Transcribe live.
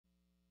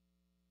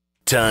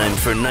Time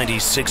for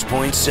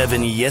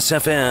 96.7 Yes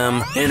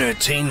FM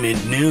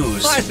Entertainment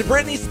News. All right, so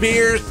Britney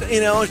Spears,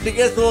 she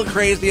gets a little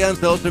crazy on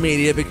social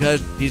media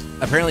because she's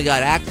apparently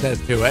got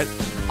access to it.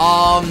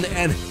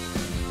 And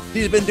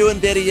she's been doing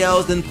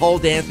videos and pole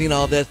dancing and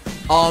all this.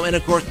 And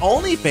of course,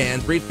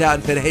 OnlyFans reached out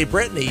and said, "Hey,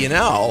 Britney,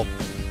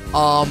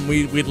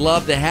 we'd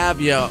love to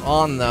have you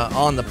on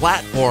the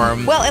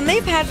platform." Well, and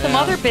they've had some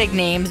other big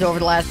names over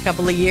the last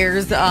couple of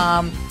years.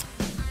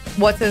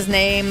 What's his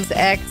name's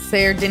ex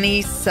there,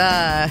 Denise,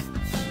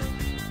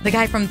 the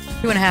guy from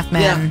 2.5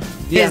 Men.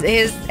 Yeah.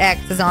 His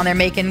ex is on there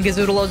making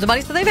gazootle loads of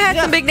money. So they've had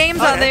some big names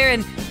on there,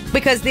 and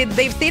because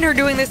they've seen her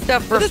doing this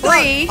stuff for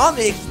free on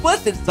the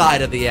explicit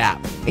side of the app.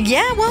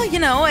 Yeah, well,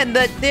 and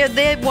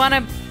they want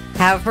to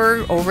have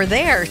her over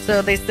there.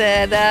 So they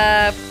said,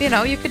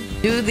 you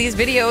could do these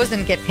videos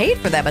and get paid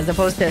for them as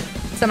opposed to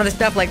some of the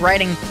stuff like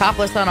riding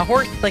topless on a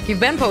horse like you've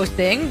been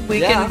posting.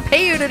 We can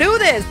pay you to do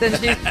this.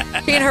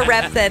 And she and her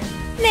rep said,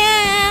 nah,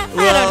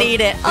 I don't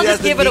need it. I'll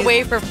just give it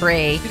away for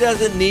free. She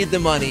doesn't need the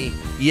money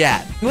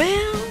yet.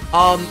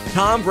 Well,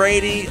 Tom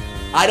Brady,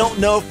 I don't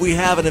know if we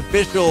have an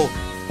official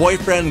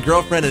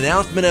boyfriend-girlfriend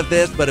announcement of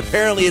this, but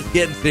apparently it's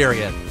getting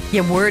serious.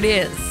 Yeah, word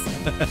is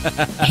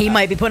he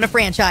might be putting a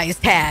franchise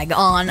tag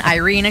on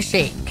Irina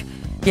Shayk.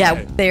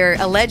 Yeah, they're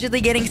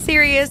allegedly getting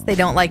serious. They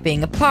don't like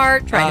being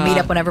apart, trying to meet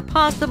up whenever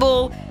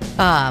possible.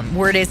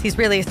 Word is he's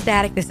really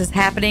ecstatic this is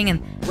happening,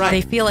 and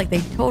they feel like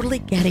they totally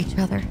get each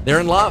other. They're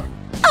in love.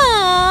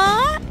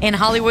 Aww. In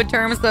Hollywood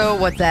terms, though,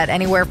 what's that?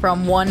 Anywhere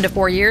from 1 to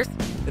 4 years?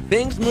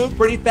 Things move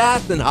pretty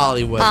fast in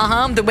Hollywood.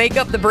 The wake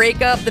up, the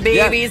breakup, the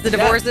babies, the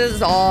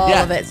divorces, all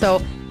of it.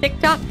 So,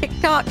 tick-tock,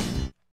 tick-tock.